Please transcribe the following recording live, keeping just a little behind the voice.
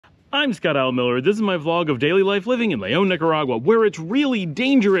I'm Scott Al Miller. This is my vlog of daily life living in Leon, Nicaragua, where it's really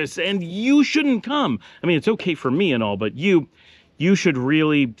dangerous and you shouldn't come. I mean, it's okay for me and all, but you should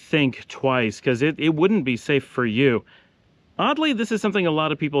really think twice because it wouldn't be safe for you. Oddly, this is something a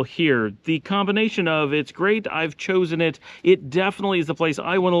lot of people hear. The combination of, it's great, I've chosen it, it definitely is the place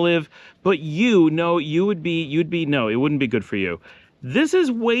I want to live, but no, it wouldn't be good for you. This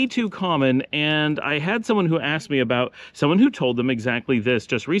is way too common, and I had someone who asked me about someone who told them exactly this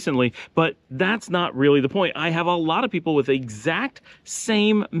just recently, but that's not really the point. I have a lot of people with the exact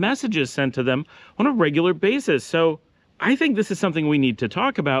same messages sent to them on a regular basis, so I think this is something we need to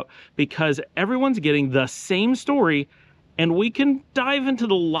talk about because everyone's getting the same story, and we can dive into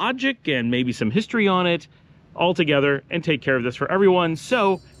the logic and maybe some history on it all together and take care of this for everyone.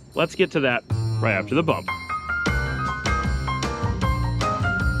 So let's get to that right after the bump.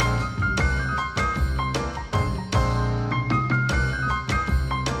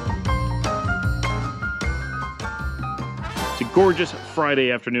 Gorgeous Friday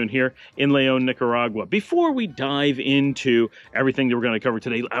afternoon here in Leon, Nicaragua. Before we dive into everything that we're going to cover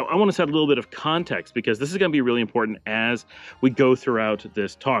today, I want to set a little bit of context because this is going to be really important as we go throughout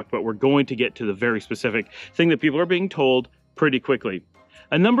this talk, but we're going to get to the very specific thing that people are being told pretty quickly.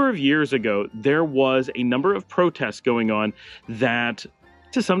 A number of years ago, there was a number of protests going on that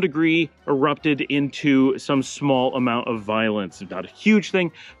to some degree erupted into some small amount of violence. Not a huge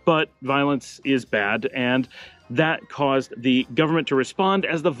thing, but violence is bad, and that caused the government to respond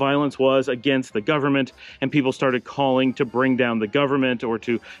as the violence was against the government, and people started calling to bring down the government or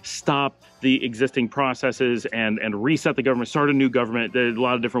to stop the existing processes and reset the government, start a new government. There's a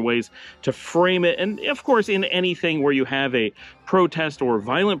lot of different ways to frame it. And of course, in anything where you have a protest or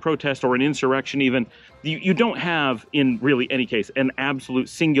violent protest or an insurrection even, you don't have, in really any case, an absolute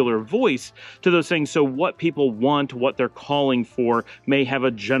singular voice to those things. So what people want, what they're calling for, may have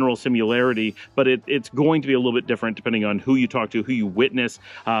a general similarity, but it's going to be a little bit different depending on who you talk to, who you witness,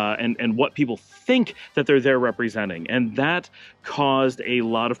 and what people think that they're there representing. And that caused a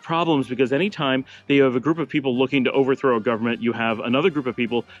lot of problems because anytime that you have a group of people looking to overthrow a government, you have another group of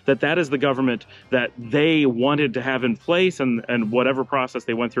people that is the government that they wanted to have in place, and whatever process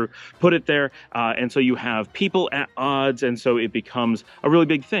they went through, put it there. And so you have people at odds, and so it becomes a really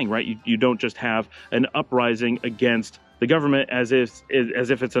big thing, right? You don't just have an uprising against the government as if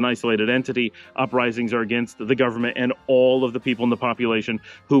it's an isolated entity. Uprisings are against the government and all of the people in the population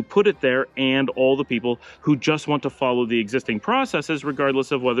who put it there, and all the people who just want to follow the existing processes,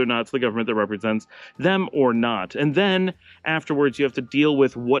 regardless of whether or not it's the government that represents them or not. And then afterwards, you have to deal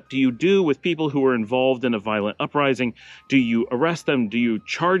with what do you do with people who are involved in a violent uprising? Do you arrest them? Do you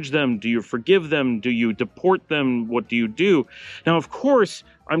charge them? Do you forgive them? Do you deport them? What do you do? Now, of course,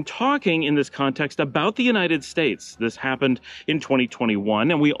 I'm talking in this context about the United States. This happened in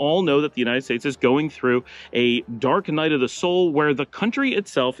 2021, and we all know that the United States is going through a dark night of the soul where the country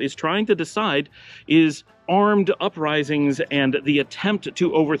itself is trying to decide, is armed uprisings and the attempt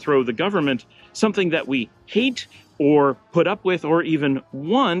to overthrow the government something that we hate or put up with or even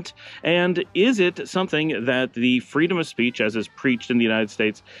want? And is it something that the freedom of speech, as is preached in the United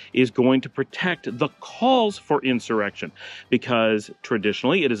States, is going to protect the calls for insurrection? Because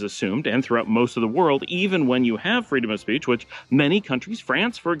traditionally it is assumed, and throughout most of the world, even when you have freedom of speech, which many countries,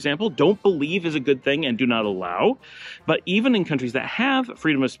 France, for example, don't believe is a good thing and do not allow, but even in countries that have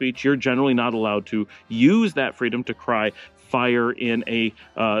freedom of speech, you're generally not allowed to use that freedom to cry fire in a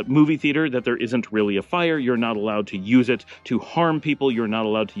movie theater that there isn't really a fire. You're not allowed to use it to harm people. You're not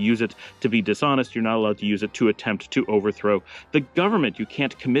allowed to use it to be dishonest. You're not allowed to use it to attempt to overthrow the government. You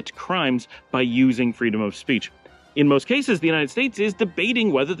can't commit crimes by using freedom of speech. In most cases, the United States is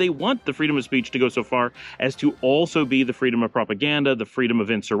debating whether they want the freedom of speech to go so far as to also be the freedom of propaganda, the freedom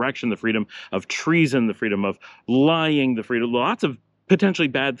of insurrection, the freedom of treason, the freedom of lying, the freedom, lots of potentially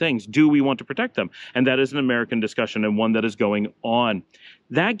bad things. Do we want to protect them? And that is an American discussion and one that is going on.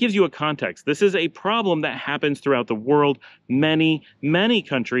 That gives you a context. This is a problem that happens throughout the world. Many, many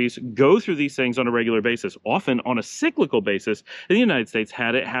countries go through these things on a regular basis, often on a cyclical basis. And the United States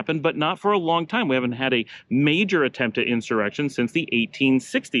had it happen, but not for a long time. We haven't had a major attempt at insurrection since the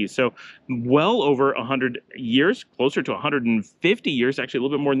 1860s. So well over 100 years, closer to 150 years, actually a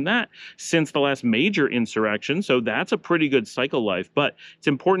little bit more than that, since the last major insurrection. So that's a pretty good cycle life. But it's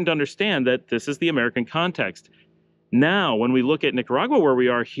important to understand that this is the American context. Now, when we look at Nicaragua, where we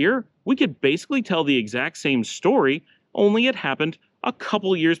are here, we could basically tell the exact same story, only it happened a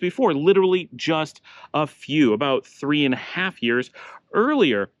couple years before, literally just a few, about 3.5 years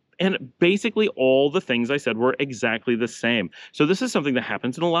earlier. And basically all the things I said were exactly the same. So this is something that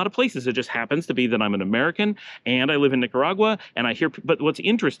happens in a lot of places. It just happens to be that I'm an American and I live in Nicaragua and I hear, but what's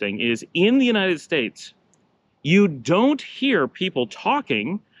interesting is in the United States, you don't hear people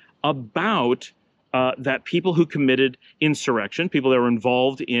talking about that people who committed insurrection, people that were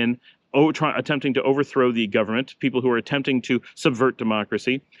involved in attempting to overthrow the government, people who are attempting to subvert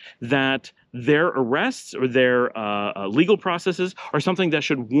democracy, that their arrests or their legal processes are something that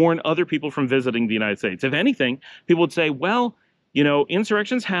should warn other people from visiting the United States. If anything, people would say, well, you know,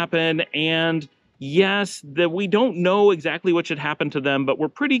 insurrections happen, and yes, that we don't know exactly what should happen to them, but we're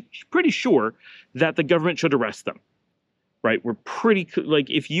pretty sure that the government should arrest them. Right? We're pretty, like,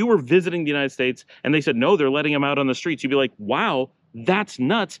 if you were visiting the United States and they said, no, they're letting them out on the streets, you'd be like, wow, that's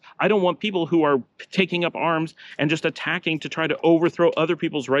nuts. I don't want people who are taking up arms and just attacking to try to overthrow other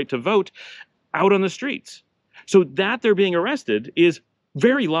people's right to vote out on the streets. So that they're being arrested is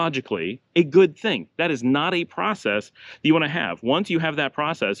very logically a good thing. That is not a process that you want to have. Once you have that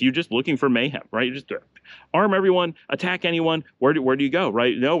process, you're just looking for mayhem, right? You just arm everyone, attack anyone. Where do you go,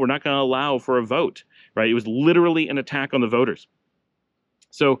 right? No, we're not going to allow for a vote, right? It was literally an attack on the voters.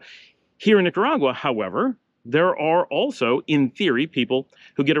 So here in Nicaragua, however, there are also, in theory, people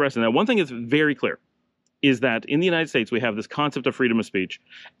who get arrested. Now, one thing is very clear is that in the United States, we have this concept of freedom of speech,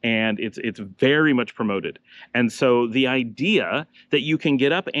 and it's very much promoted. And so the idea that you can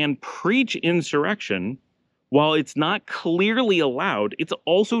get up and preach insurrection, while it's not clearly allowed, it's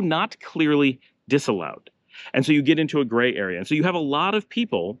also not clearly disallowed. And so you get into a gray area. And so you have a lot of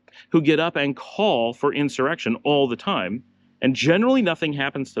people who get up and call for insurrection all the time, and generally nothing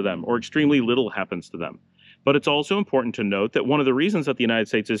happens to them, or extremely little happens to them. But it's also important to note that one of the reasons that the United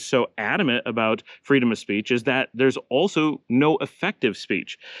States is so adamant about freedom of speech is that there's also no effective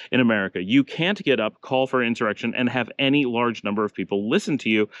speech in America. You can't get up, call for insurrection, and have any large number of people listen to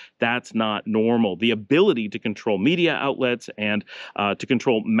you. That's not normal. The ability to control media outlets and to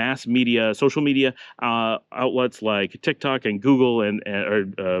control mass media, social media outlets like TikTok and Google and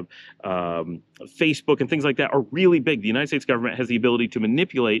Facebook and things like that are really big. The United States government has the ability to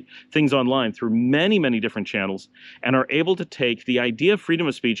manipulate things online through many, many different channels and are able to take the idea of freedom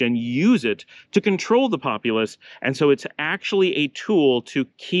of speech and use it to control the populace. And so it's actually a tool to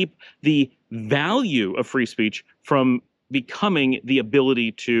keep the value of free speech from becoming the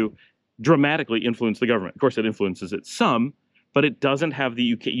ability to dramatically influence the government. Of course, it influences it some, but it doesn't have the,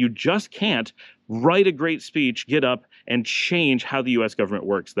 you just can't write a great speech, get up, and change how the U.S. government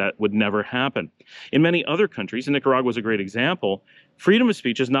works. That would never happen. In many other countries, and Nicaragua is a great example, freedom of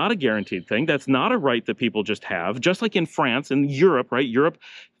speech is not a guaranteed thing. That's not a right that people just have. Just like in France and Europe, right? Europe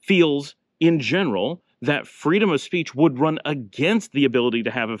feels, in general, that freedom of speech would run against the ability to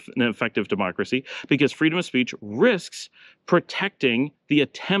have an effective democracy, because freedom of speech risks protecting the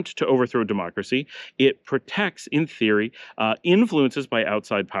attempt to overthrow democracy. It protects, in theory, influences by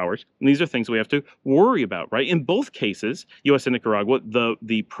outside powers. And these are things we have to worry about, right? In both cases, U.S. and Nicaragua,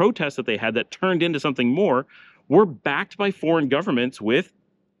 the protests that they had that turned into something more were backed by foreign governments with,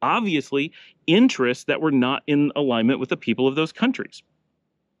 obviously, interests that were not in alignment with the people of those countries.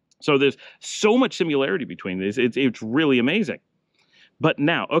 So there's so much similarity between these. It's really amazing. But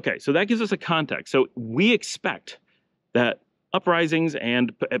now, okay, so that gives us a context. So we expect that uprisings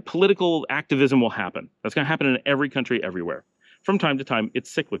and political activism will happen. That's going to happen in every country, everywhere. From time to time, it's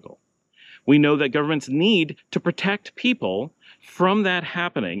cyclical. We know that governments need to protect people from that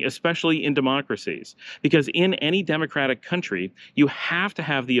happening, especially in democracies, because in any democratic country, you have to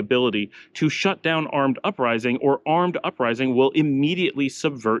have the ability to shut down armed uprising, or armed uprising will immediately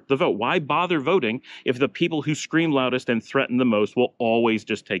subvert the vote. Why bother voting if the people who scream loudest and threaten the most will always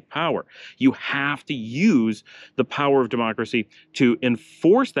just take power? You have to use the power of democracy to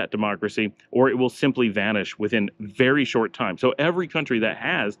enforce that democracy, or it will simply vanish within very short time. So every country that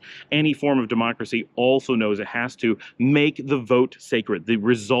has any form of democracy also knows it has to make the vote sacred. The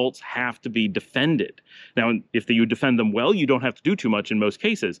results have to be defended. Now, if you defend them well, you don't have to do too much in most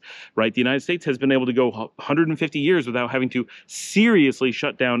cases, right? The United States has been able to go 150 years without having to seriously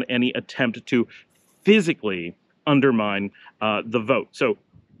shut down any attempt to physically undermine the vote. So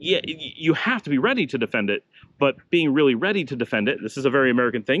yeah, you have to be ready to defend it, but being really ready to defend it, this is a very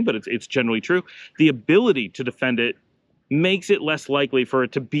American thing, but it's generally true, the ability to defend it makes it less likely for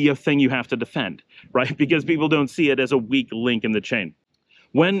it to be a thing you have to defend, right? Because people don't see it as a weak link in the chain.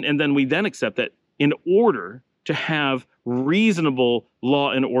 And then we then accept that in order to have reasonable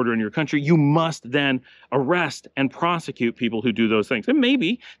law and order in your country, you must then arrest and prosecute people who do those things. And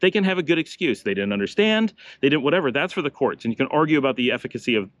maybe they can have a good excuse. They didn't understand, they didn't, whatever. That's for the courts. And you can argue about the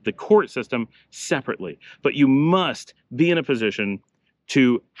efficacy of the court system separately. But you must be in a position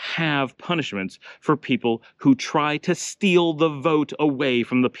to have punishments for people who try to steal the vote away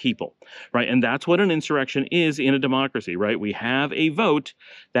from the people, right? And that's what an insurrection is in a democracy, right? We have a vote,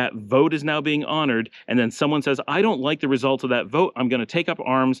 that vote is now being honored, and then someone says, I don't like the result of that vote, I'm going to take up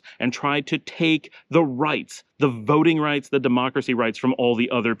arms and try to take the rights, the voting rights, the democracy rights from all the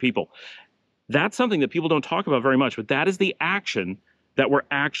other people. That's something that people don't talk about very much, but that is the action that we're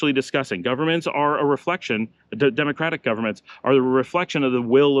actually discussing. Governments are a reflection, democratic governments are the reflection of the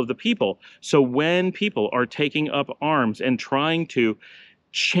will of the people. So when people are taking up arms and trying to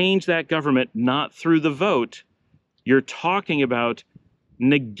change that government, not through the vote, you're talking about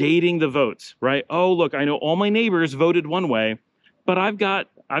negating the votes, right? Oh, look, I know all my neighbors voted one way, but I've got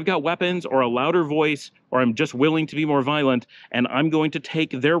weapons or a louder voice, or I'm just willing to be more violent, and I'm going to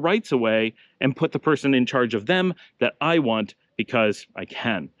take their rights away and put the person in charge of them that I want because I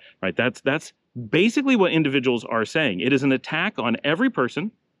can, right? That's basically what individuals are saying. It is an attack on every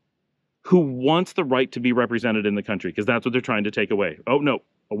person who wants the right to be represented in the country, because that's what they're trying to take away. Oh, no,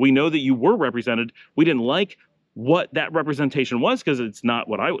 we know that you were represented. We didn't like what that representation was because it's not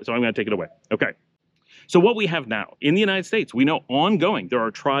what I was, so I'm going to take it away. Okay. So what we have now in the United States, we know ongoing, there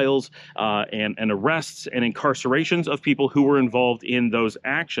are trials and arrests and incarcerations of people who were involved in those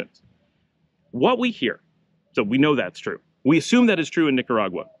actions. What we hear, so we know that's true. We assume that is true in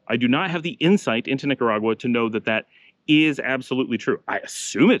Nicaragua. I do not have the insight into Nicaragua to know that that is absolutely true. I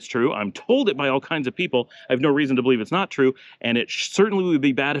assume it's true. I'm told it by all kinds of people. I have no reason to believe it's not true, and it certainly would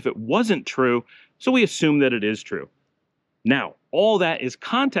be bad if it wasn't true, so we assume that it is true. Now, all that is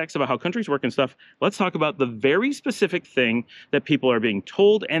context about how countries work and stuff. Let's talk about the very specific thing that people are being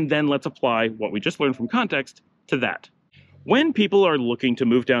told, and then let's apply what we just learned from context to that. When people are looking to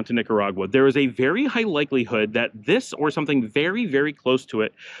move down to Nicaragua, there is a very high likelihood that this or something very, very close to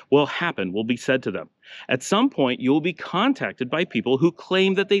it will happen, will be said to them. At some point, you will be contacted by people who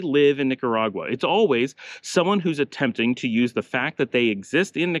claim that they live in Nicaragua. It's always someone who's attempting to use the fact that they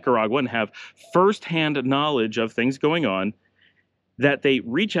exist in Nicaragua and have firsthand knowledge of things going on, that they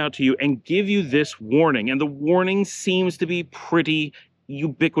reach out to you and give you this warning. And the warning seems to be pretty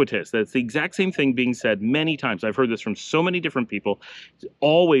ubiquitous. That's the exact same thing being said many times. I've heard this from so many different people,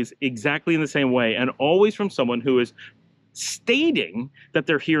 always exactly in the same way, and always from someone who is stating that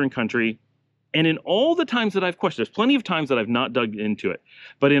they're here in country. And in all the times that I've questioned, there's plenty of times that I've not dug into it,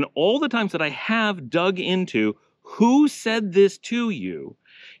 but in all the times that I have dug into who said this to you,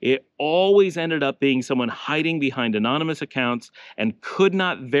 it always ended up being someone hiding behind anonymous accounts and could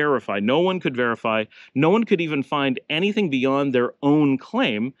not verify. No one could verify. No one could even find anything beyond their own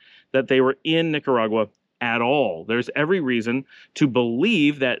claim that they were in Nicaragua at all. There's every reason to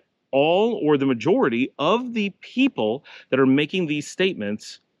believe that all or the majority of the people that are making these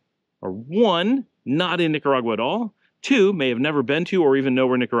statements are, one, not in Nicaragua at all, two, may have never been to or even know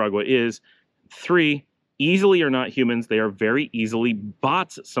where Nicaragua is, three, easily are not humans. They are very easily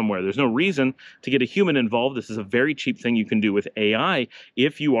bots somewhere. There's no reason to get a human involved. This is a very cheap thing you can do with AI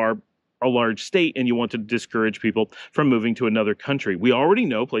if you are a large state and you want to discourage people from moving to another country. We already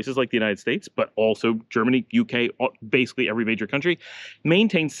know places like the United States, but also Germany, UK, basically every major country,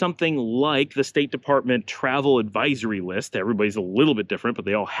 maintains something like the State Department travel advisory list. Everybody's a little bit different, but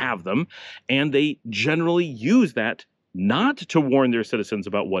they all have them. And they generally use that not to warn their citizens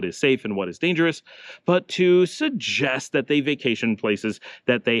about what is safe and what is dangerous, but to suggest that they vacation places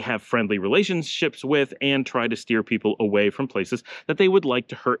that they have friendly relationships with and try to steer people away from places that they would like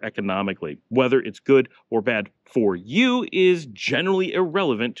to hurt economically. Whether it's good or bad for you is generally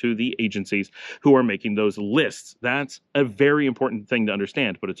irrelevant to the agencies who are making those lists. That's a very important thing to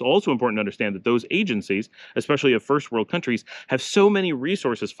understand, but it's also important to understand that those agencies, especially of first world countries, have so many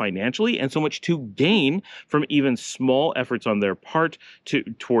resources financially and so much to gain from even small efforts on their part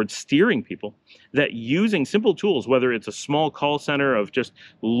towards steering people, that using simple tools, whether it's a small call center of just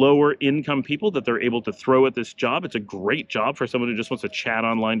lower income people that they're able to throw at this job, it's a great job for someone who just wants to chat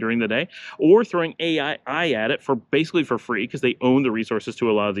online during the day, or throwing AI at it for basically for free because they own the resources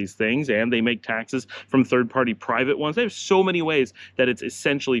to a lot of these things and they make taxes from third-party private ones. They have so many ways that it's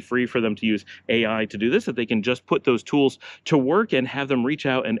essentially free for them to use AI to do this, that they can just put those tools to work and have them reach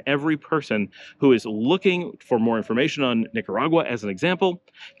out, and every person who is looking for more information on Nicaragua, as an example,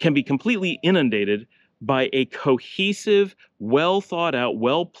 can be completely inundated by a cohesive, well thought out,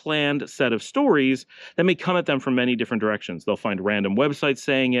 well planned set of stories that may come at them from many different directions. They'll find random websites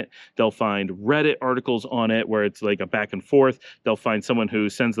saying it. They'll find Reddit articles on it where it's like a back and forth. They'll find someone who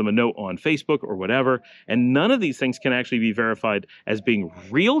sends them a note on Facebook or whatever. And none of these things can actually be verified as being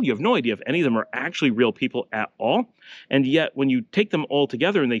real. You have no idea if any of them are actually real people at all. And yet, when you take them all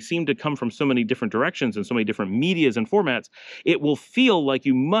together and they seem to come from so many different directions and so many different medias and formats, it will feel like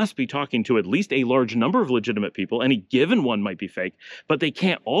you must be talking to at least a large number of legitimate people. Any given one might be fake, but they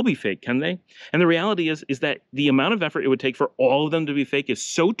can't all be fake, can they? And the reality is that the amount of effort it would take for all of them to be fake is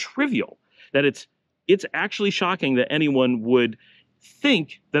so trivial that it's actually shocking that anyone would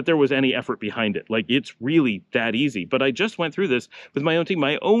think that there was any effort behind it. Like, it's really that easy. But I just went through this with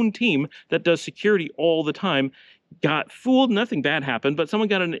my own team that does security all the time. Got fooled, nothing bad happened, but someone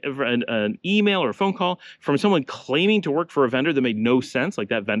got an email or a phone call from someone claiming to work for a vendor that made no sense. Like,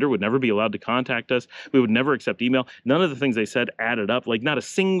 that vendor would never be allowed to contact us. We would never accept email. None of the things they said added up. Like, not a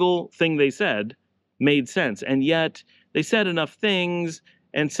single thing they said made sense. And yet they said enough things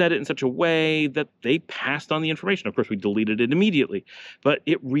and said it in such a way that they passed on the information. Of course, we deleted it immediately. But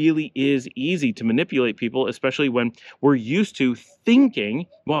it really is easy to manipulate people, especially when we're used to thinking,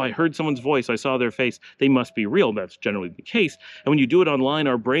 well, I heard someone's voice, I saw their face, they must be real. That's generally the case. And when you do it online,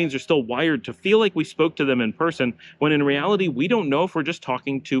 our brains are still wired to feel like we spoke to them in person, when in reality, we don't know if we're just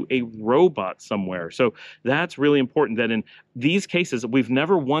talking to a robot somewhere. So that's really important, that in these cases, we've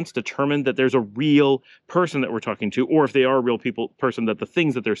never once determined that there's a real person that we're talking to, or if they are a real person, that the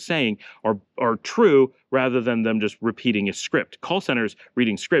things that they're saying are true, rather than them just repeating a script. Call centers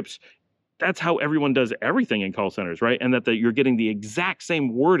reading scripts, that's how everyone does everything in call centers, right? And that you're getting the exact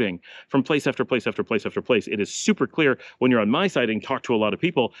same wording from place after place after place after place. It is super clear when you're on my site and talk to a lot of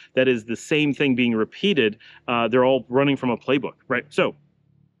people, that is the same thing being repeated. They're all running from a playbook, right? So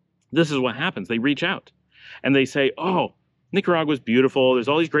this is what happens. They reach out and they say, oh, Nicaragua's beautiful. There's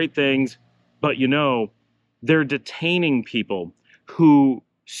all these great things, but they're detaining people who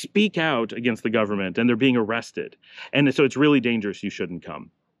speak out against the government and they're being arrested. And so it's really dangerous. You shouldn't come.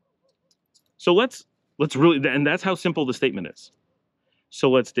 So let's really, and that's how simple the statement is. So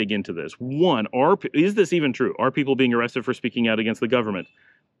let's dig into this. One, is this even true? Are people being arrested for speaking out against the government?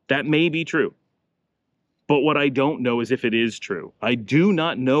 That may be true. But what I don't know is if it is true. I do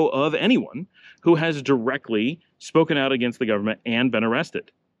not know of anyone who has directly spoken out against the government and been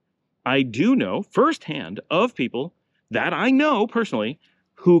arrested. I do know firsthand of people that I know personally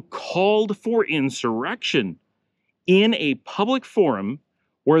who called for insurrection in a public forum,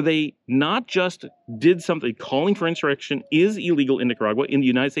 where they not just did something. Calling for insurrection is illegal in Nicaragua. In the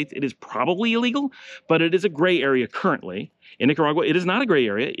United States, it is probably illegal, but it is a gray area currently. In Nicaragua, it is not a gray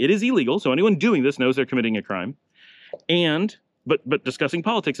area. It is illegal, so anyone doing this knows they're committing a crime. But discussing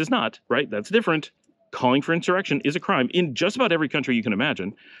politics is not, right? That's different. Calling for insurrection is a crime in just about every country you can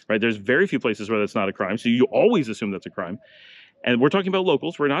imagine, right? There's very few places where that's not a crime, so you always assume that's a crime. And we're talking about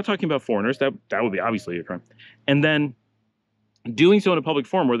locals. We're not talking about foreigners. That would be obviously a crime. And then doing so in a public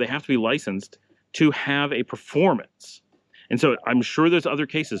forum where they have to be licensed to have a performance. And so I'm sure there's other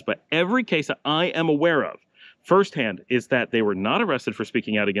cases, but every case that I am aware of firsthand is that they were not arrested for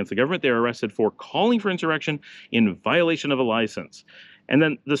speaking out against the government. They were arrested for calling for insurrection in violation of a license. And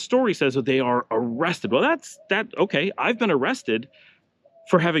then the story says that they are arrested. Well, okay. I've been arrested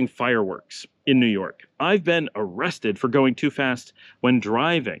for having fireworks in New York. I've been arrested for going too fast when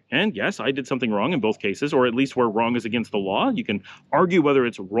driving. And yes, I did something wrong in both cases, or at least where wrong is against the law. You can argue whether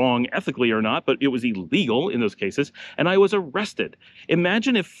it's wrong ethically or not, but it was illegal in those cases, and I was arrested.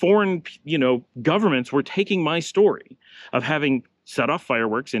 Imagine if foreign, governments were taking my story of having set off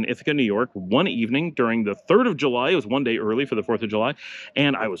fireworks in Ithaca, New York, one evening during the 3rd of July. It was one day early for the 4th of July.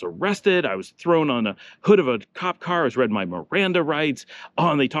 And I was arrested. I was thrown on a hood of a cop car. I was read my Miranda rights. Oh,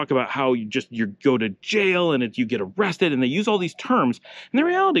 and they talk about how you go to jail and you get arrested. And they use all these terms. And the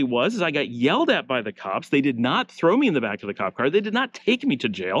reality was I got yelled at by the cops. They did not throw me in the back of the cop car. They did not take me to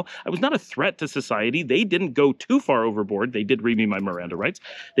jail. I was not a threat to society. They didn't go too far overboard. They did read me my Miranda rights.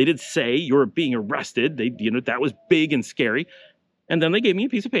 They did say you're being arrested. That was big and scary. And then they gave me a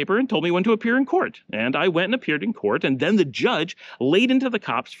piece of paper and told me when to appear in court. And I went and appeared in court. And then the judge laid into the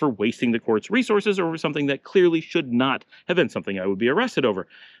cops for wasting the court's resources over something that clearly should not have been something I would be arrested over.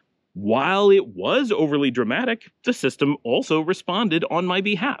 While it was overly dramatic, the system also responded on my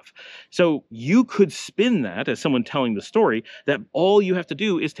behalf. So you could spin that as someone telling the story that all you have to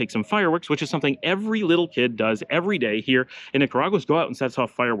do is take some fireworks, which is something every little kid does every day here in Nicaragua, is go out and set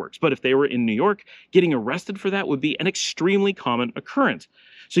off fireworks. But if they were in New York, getting arrested for that would be an extremely common occurrence.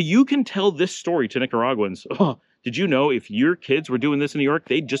 So you can tell this story to Nicaraguans. Oh, did you know if your kids were doing this in New York,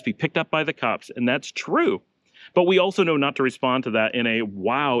 they'd just be picked up by the cops? And that's true. But we also know not to respond to that in a,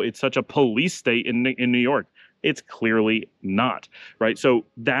 wow, it's such a police state in New York. It's clearly not, right? So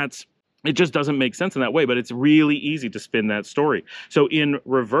it just doesn't make sense in that way, but it's really easy to spin that story. So in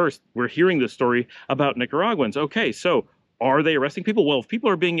reverse, we're hearing this story about Nicaraguans. Okay, so are they arresting people? Well, if people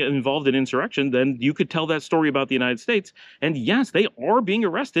are being involved in insurrection, then you could tell that story about the United States. And yes, they are being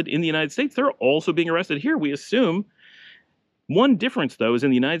arrested in the United States. They're also being arrested here, we assume. One difference, though, is in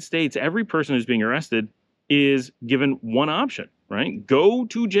the United States, every person who's being arrested is given one option, right? Go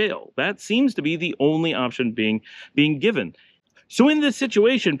to jail. That seems to be the only option being given. So in this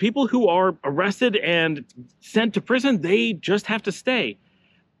situation, people who are arrested and sent to prison, they just have to stay.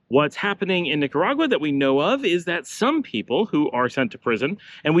 What's happening in Nicaragua that we know of is that some people who are sent to prison,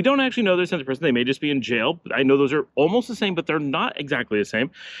 and we don't actually know they're sent to prison, they may just be in jail. I know those are almost the same, but they're not exactly the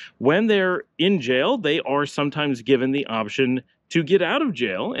same. When they're in jail, they are sometimes given the option to get out of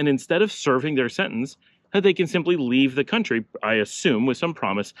jail, and instead of serving their sentence, they can simply leave the country, I assume, with some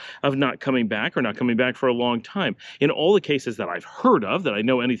promise of not coming back or not coming back for a long time. In all the cases that I've heard of, that I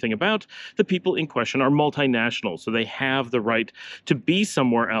know anything about, the people in question are multinationals, so they have the right to be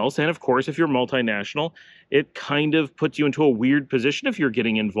somewhere else. And of course, if you're multinational, it kind of puts you into a weird position if you're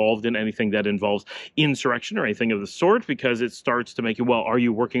getting involved in anything that involves insurrection or anything of the sort, because it starts to make you, well, are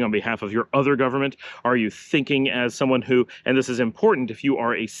you working on behalf of your other government? Are you thinking as someone who, and this is important, if you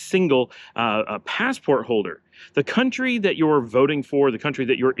are a single passport holder, the country that you're voting for, the country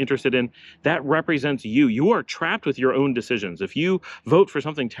that you're interested in, that represents you. You are trapped with your own decisions. If you vote for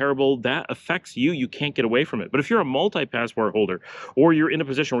something terrible, that affects you. You can't get away from it. But if you're a multi-passport holder, or you're in a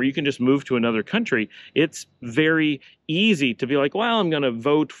position where you can just move to another country, it's very easy to be like, well, I'm going to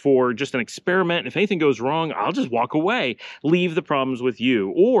vote for just an experiment. And if anything goes wrong, I'll just walk away, leave the problems with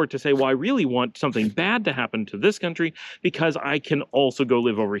you. Or to say, well, I really want something bad to happen to this country because I can also go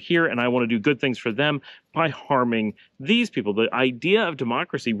live over here and I want to do good things for them by harming these people. The idea of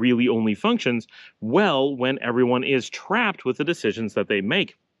democracy really only functions well when everyone is trapped with the decisions that they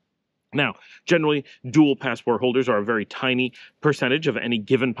make. Now, generally, dual passport holders are a very tiny percentage of any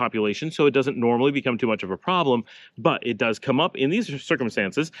given population, so it doesn't normally become too much of a problem, but it does come up in these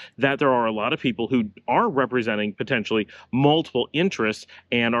circumstances that there are a lot of people who are representing potentially multiple interests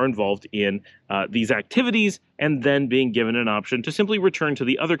and are involved in these activities, and then being given an option to simply return to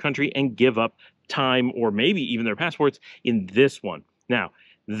the other country and give up time or maybe even their passports in this one. Now,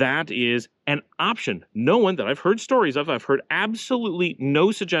 that is an option. No one that I've heard stories of, I've heard absolutely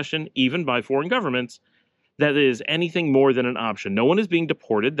no suggestion, even by foreign governments, that is anything more than an option. No one is being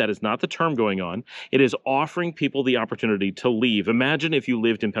deported. That is not the term going on. It is offering people the opportunity to leave. Imagine if you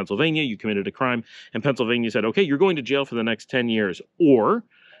lived in Pennsylvania, you committed a crime, and Pennsylvania said, okay, you're going to jail for the next 10 years. Or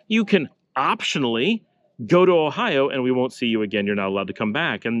you can optionally go to Ohio and we won't see you again. You're not allowed to come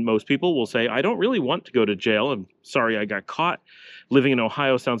back. And most people will say, I don't really want to go to jail. I'm sorry I got caught. Living in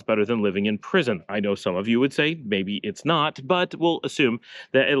Ohio sounds better than living in prison. I know some of you would say maybe it's not, but we'll assume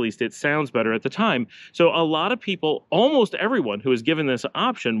that at least it sounds better at the time. So a lot of people, almost everyone who is given this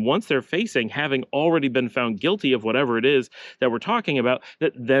option, once they're facing having already been found guilty of whatever it is that we're talking about,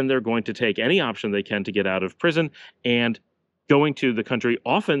 that then they're going to take any option they can to get out of prison, and going to the country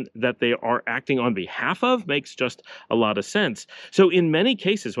often that they are acting on behalf of makes just a lot of sense. So in many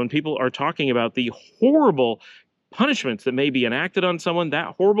cases, when people are talking about the horrible punishments that may be enacted on someone,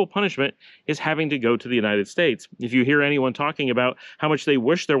 that horrible punishment is having to go to the United States. If you hear anyone talking about how much they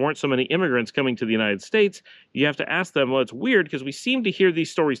wish there weren't so many immigrants coming to the United States, you have to ask them, well, it's weird because we seem to hear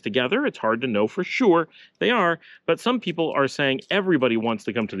these stories together. It's hard to know for sure they are, but some people are saying everybody wants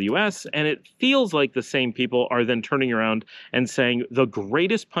to come to the US, and it feels like the same people are then turning around and saying the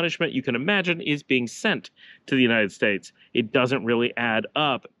greatest punishment you can imagine is being sent to the United States. It doesn't really add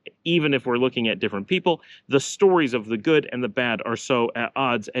up. Even if we're looking at different people, the stories of the good and the bad are so at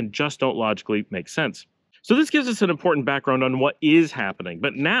odds and just don't logically make sense. So this gives us an important background on what is happening.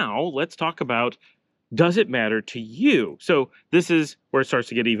 But now let's talk about, does it matter to you? So this is where it starts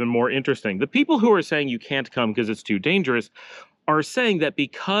to get even more interesting. The people who are saying you can't come because it's too dangerous are saying that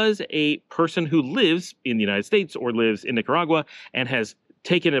because a person who lives in the United States or lives in Nicaragua and has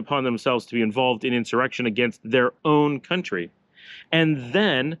taken it upon themselves to be involved in insurrection against their own country, and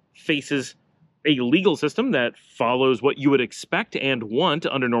then faces a legal system that follows what you would expect and want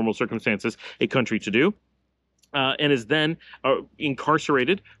under normal circumstances a country to do, and is then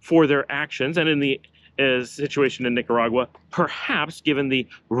incarcerated for their actions, and in the situation in Nicaragua, perhaps given the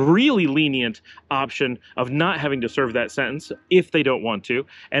really lenient option of not having to serve that sentence if they don't want to,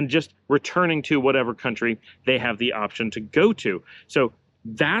 and just returning to whatever country they have the option to go to. So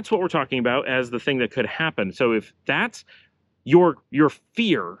that's what we're talking about as the thing that could happen. So if that's your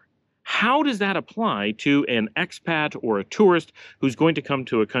fear, How does that apply to an expat or a tourist who's going to come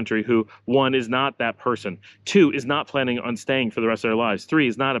to a country who, one, is not that person, two, is not planning on staying for the rest of their lives, three,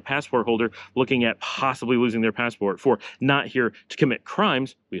 is not a passport holder looking at possibly losing their passport, four, not here to commit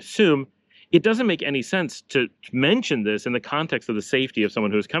crimes, we assume? It doesn't make any sense to mention this in the context of the safety of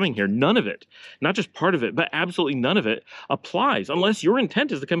someone who's coming here. None of it, not just part of it, but absolutely none of it applies unless your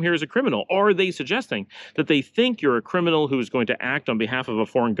intent is to come here as a criminal. Are they suggesting that they think you're a criminal who is going to act on behalf of a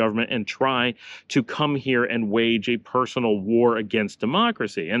foreign government and try to come here and wage a personal war against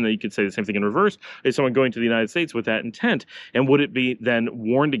democracy? And then you could say the same thing in reverse. Is someone going to the United States with that intent? And would it be then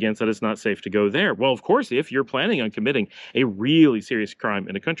warned against that it's not safe to go there? Well, of course, if you're planning on committing a really serious crime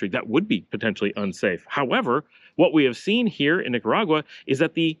in a country, that would be potentially unsafe. However, what we have seen here in Nicaragua is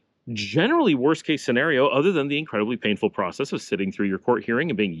that the generally worst case scenario, other than the incredibly painful process of sitting through your court hearing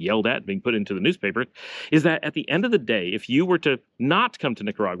and being yelled at, being put into the newspaper, is that at the end of the day, if you were to not come to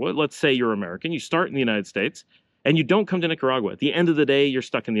Nicaragua, let's say you're American, you start in the United States, and you don't come to Nicaragua, at the end of the day, you're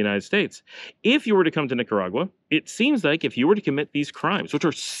stuck in the United States. If you were to come to Nicaragua, it seems like if you were to commit these crimes, which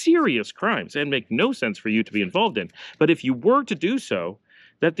are serious crimes and make no sense for you to be involved in, but if you were to do so,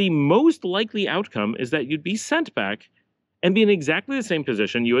 that the most likely outcome is that you'd be sent back and be in exactly the same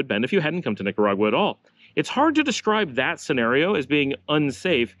position you had been if you hadn't come to Nicaragua at all. It's hard to describe that scenario as being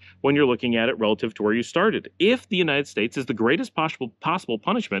unsafe when you're looking at it relative to where you started. If the United States is the greatest possible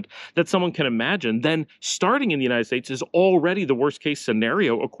punishment that someone can imagine, then starting in the United States is already the worst case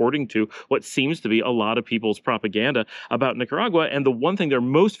scenario according to what seems to be a lot of people's propaganda about Nicaragua. And the one thing they're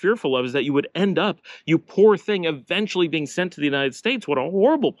most fearful of is that you would end up, you poor thing, eventually being sent to the United States. What a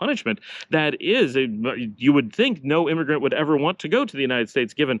horrible punishment that is. You would think no immigrant would ever want to go to the United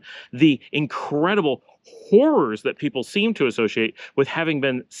States given the incredible horrors that people seem to associate with having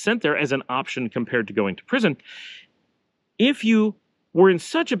been sent there as an option compared to going to prison. If you were in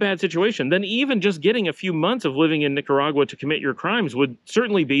such a bad situation, then even just getting a few months of living in Nicaragua to commit your crimes would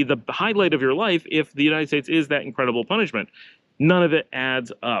certainly be the highlight of your life if the United States is that incredible punishment. None of it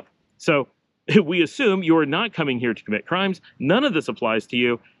adds up. So we assume you are not coming here to commit crimes. None of this applies to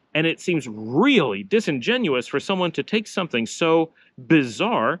you. And it seems really disingenuous for someone to take something so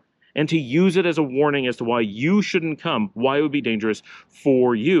bizarre and to use it as a warning as to why you shouldn't come, why it would be dangerous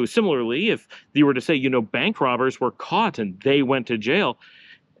for you. Similarly, if you were to say, bank robbers were caught and they went to jail,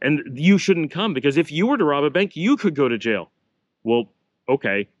 and you shouldn't come because if you were to rob a bank, you could go to jail. Well,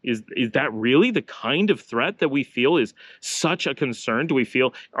 okay, is that really the kind of threat that we feel is such a concern?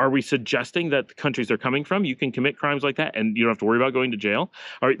 Are we suggesting that the countries they're coming from, you can commit crimes like that and you don't have to worry about going to jail?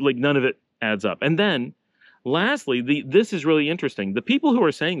 None of it adds up. And then, lastly, this is really interesting. The people who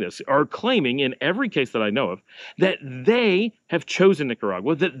are saying this are claiming, in every case that I know of, that they have chosen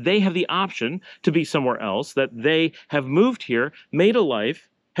Nicaragua, that they have the option to be somewhere else, that they have moved here, made a life,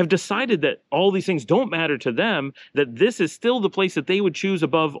 have decided that all these things don't matter to them, that this is still the place that they would choose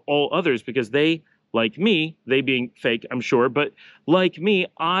above all others because they, like me, they being fake, I'm sure, but like me,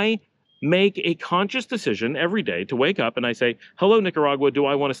 I make a conscious decision every day to wake up and I say, hello, Nicaragua, do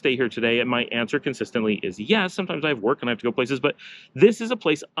I want to stay here today? And my answer consistently is yes. Sometimes I have work and I have to go places, but this is a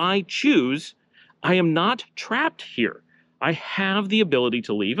place I choose. I am not trapped here. I have the ability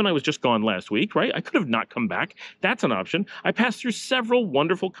to leave, and I was just gone last week, right? I could have not come back. That's an option. I passed through several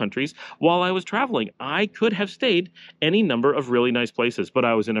wonderful countries while I was traveling. I could have stayed any number of really nice places, but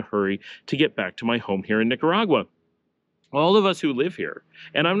I was in a hurry to get back to my home here in Nicaragua. All of us who live here,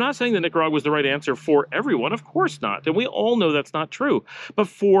 and I'm not saying that Nicaragua is the right answer for everyone, of course not, and we all know that's not true, but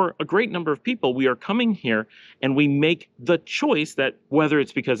for a great number of people, we are coming here and we make the choice that whether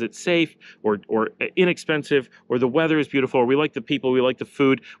it's because it's safe or inexpensive, or the weather is beautiful, or we like the people, we like the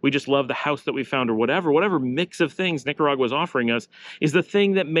food, we just love the house that we found, or whatever mix of things Nicaragua is offering us is the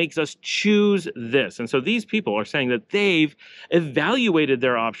thing that makes us choose this. And so these people are saying that they've evaluated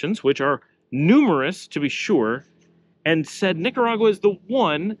their options, which are numerous to be sure, and said Nicaragua is the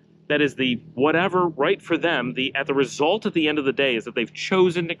one that is the whatever right for them. The result at the end of the day is that they've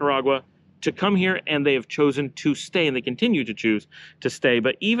chosen Nicaragua to come here and they have chosen to stay and they continue to choose to stay.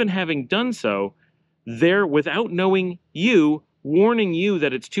 But even having done so, they're, without knowing you, warning you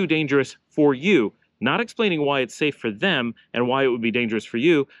that it's too dangerous for you, not explaining why it's safe for them and why it would be dangerous for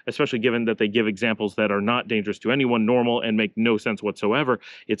you, especially given that they give examples that are not dangerous to anyone normal and make no sense whatsoever.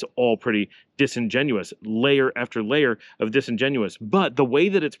 It's all pretty disingenuous, layer after layer of disingenuous. But the way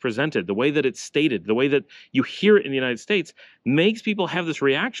that it's presented, the way that it's stated, the way that you hear it in the United States makes people have this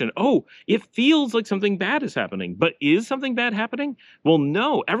reaction. Oh, it feels like something bad is happening. But is something bad happening? Well,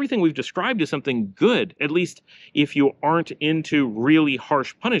 no. Everything we've described is something good, at least if you aren't into really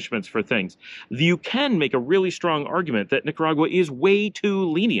harsh punishments for things. You can make a really strong argument that Nicaragua is way too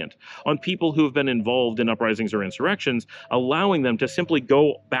lenient on people who have been involved in uprisings or insurrections, allowing them to simply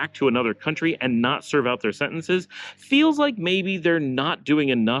go back to another country and not serve out their sentences. Feels like maybe they're not doing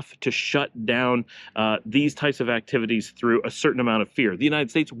enough to shut down these types of activities through a certain amount of fear. The United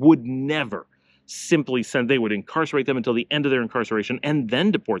States would never simply they would incarcerate them until the end of their incarceration and then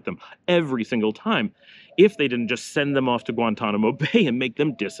deport them every single time if they didn't just send them off to Guantanamo Bay and make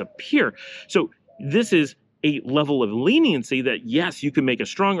them disappear. So this is a level of leniency that, yes, you can make a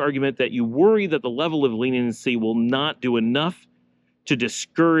strong argument that you worry that the level of leniency will not do enough to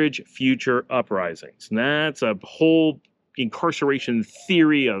discourage future uprisings. And that's a whole incarceration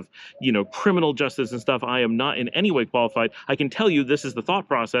theory of, criminal justice and stuff. I am not in any way qualified. I can tell you this is the thought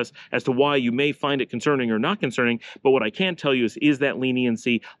process as to why you may find it concerning or not concerning, but what I can tell you is that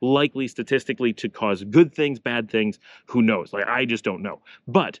leniency likely statistically to cause good things, bad things? Who knows? I just don't know.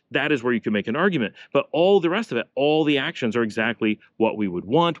 But that is where you can make an argument. But all the rest of it, all the actions are exactly what we would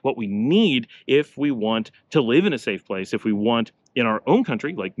want, what we need if we want to live in a safe place, if we want in our own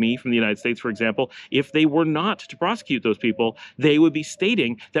country, like me from the United States, for example, if they were not to prosecute those people, they would be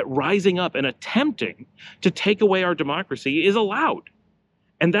stating that rising up and attempting to take away our democracy is allowed.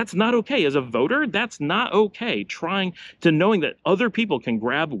 And that's not okay. As a voter, that's not okay. Knowing that other people can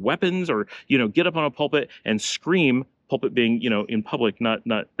grab weapons or, get up on a pulpit and scream, pulpit being, in public, not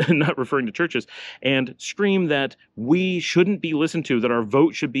not referring to churches, and scream that we shouldn't be listened to, that our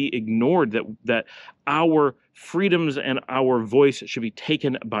vote should be ignored, that our freedoms and our voice should be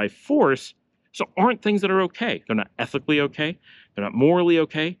taken by force. So aren't things that are okay. They're not ethically okay. They're not morally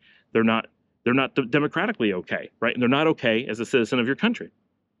okay. They're not democratically okay, right? And they're not okay as a citizen of your country.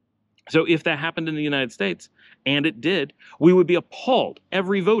 So if that happened in the United States, and it did, we would be appalled.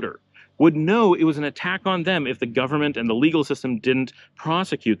 Every voter would know it was an attack on them if the government and the legal system didn't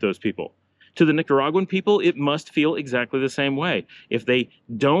prosecute those people. To the Nicaraguan people, it must feel exactly the same way. If they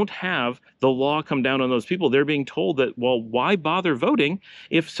don't have the law come down on those people, they're being told that, well, why bother voting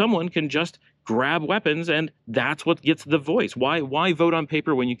if someone can just grab weapons and that's what gets the voice? Why vote on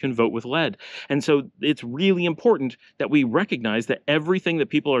paper when you can vote with lead? And so it's really important that we recognize that everything that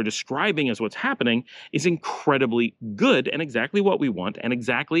people are describing as what's happening is incredibly good and exactly what we want and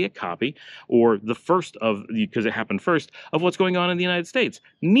exactly a copy or the first of, because it happened first, of what's going on in the United States.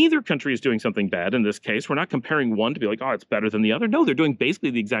 Neither country is doing something bad in this case. We're not comparing one to be like, oh, it's better than the other. No, they're doing basically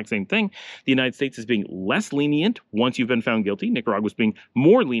the exact same thing. The United States is being less lenient once you've been found guilty. Nicaragua is being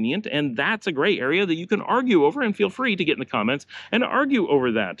more lenient, and that's a gray area that you can argue over, and feel free to get in the comments and argue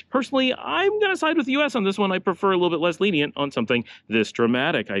over that. Personally, I'm going to side with the U.S. on this one. I prefer a little bit less lenient on something this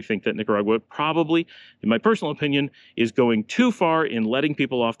dramatic. I think that Nicaragua probably, in my personal opinion, is going too far in letting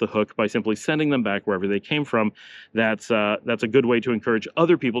people off the hook by simply sending them back wherever they came from. That's a good way to encourage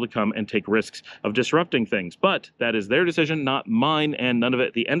other people to come and take risks of disrupting things. But that is their decision, not mine, and none of it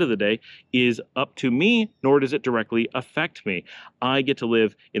at the end of the day is up to me, nor does it directly affect me. I get to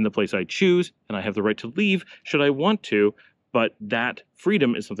live in the place I choose, and I have the right to leave should I want to, but that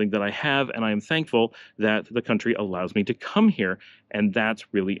freedom is something that I have, and I am thankful that the country allows me to come here, and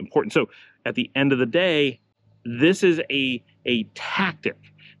that's really important. So at the end of the day, this is a tactic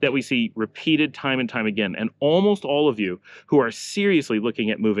that we see repeated time and time again, and almost all of you who are seriously looking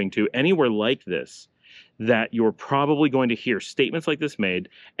at moving to anywhere like this, that you're probably going to hear statements like this made,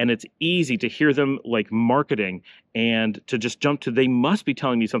 and it's easy to hear them like marketing and to just jump to, they must be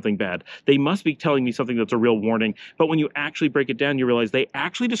telling me something bad. They must be telling me something that's a real warning. But when you actually break it down, you realize they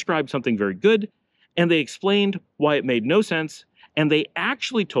actually described something very good, and they explained why it made no sense. And they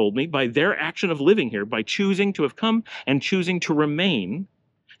actually told me by their action of living here, by choosing to have come and choosing to remain,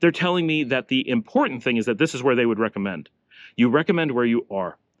 they're telling me that the important thing is that this is where they would recommend. You recommend where you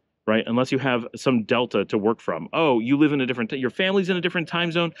are. Right? Unless you have some delta to work from. Oh, you live in a different, your family's in a different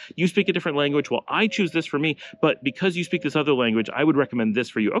time zone. You speak a different language. Well, I choose this for me, but because you speak this other language, I would recommend this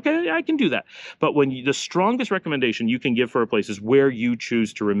for you. Okay, I can do that. But the strongest recommendation you can give for a place is where you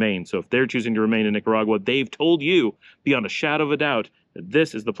choose to remain. So if they're choosing to remain in Nicaragua, they've told you beyond a shadow of a doubt that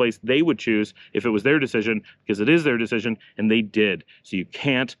this is the place they would choose if it was their decision, because it is their decision, and they did. So you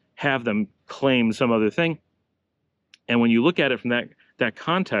can't have them claim some other thing. And when you look at it from that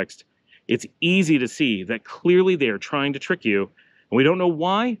context, it's easy to see that clearly they are trying to trick you. And we don't know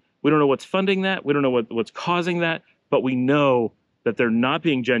why. We don't know what's funding that. We don't know what's causing that. But we know that they're not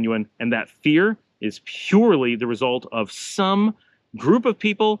being genuine. And that fear is purely the result of some group of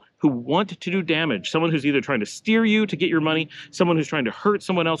people who want to do damage. Someone who's either trying to steer you to get your money, someone who's trying to hurt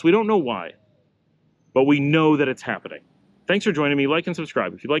someone else. We don't know why. But we know that it's happening. Thanks for joining me. Like and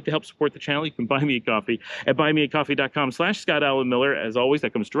subscribe. If you'd like to help support the channel, you can buy me a coffee at buymeacoffee.com/Scott Allen Miller. As always,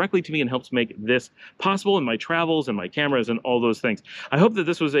 that comes directly to me and helps make this possible in my travels and my cameras and all those things. I hope that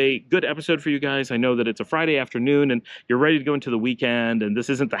this was a good episode for you guys. I know that it's a Friday afternoon and you're ready to go into the weekend, and this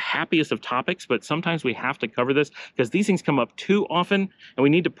isn't the happiest of topics, but sometimes we have to cover this because these things come up too often, and we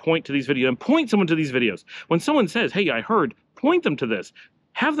need to point to these videos and point someone to these videos. When someone says, hey, I heard, point them to this.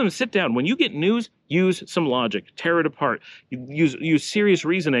 Have them sit down. When you get news, use some logic, tear it apart, use serious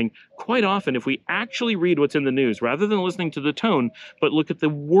reasoning. Quite often, if we actually read what's in the news, rather than listening to the tone, but look at the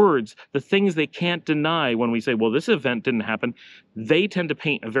words, the things they can't deny when we say, well, this event didn't happen, they tend to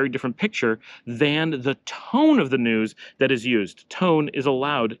paint a very different picture than the tone of the news that is used. Tone is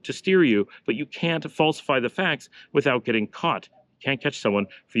allowed to steer you, but you can't falsify the facts without getting caught. You can't catch someone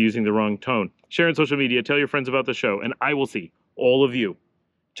for using the wrong tone. Share on social media, tell your friends about the show, and I will see all of you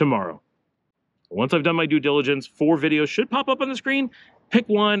tomorrow. Once I've done my due diligence, 4 videos should pop up on the screen. Pick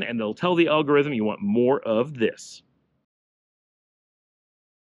one and they'll tell the algorithm you want more of this.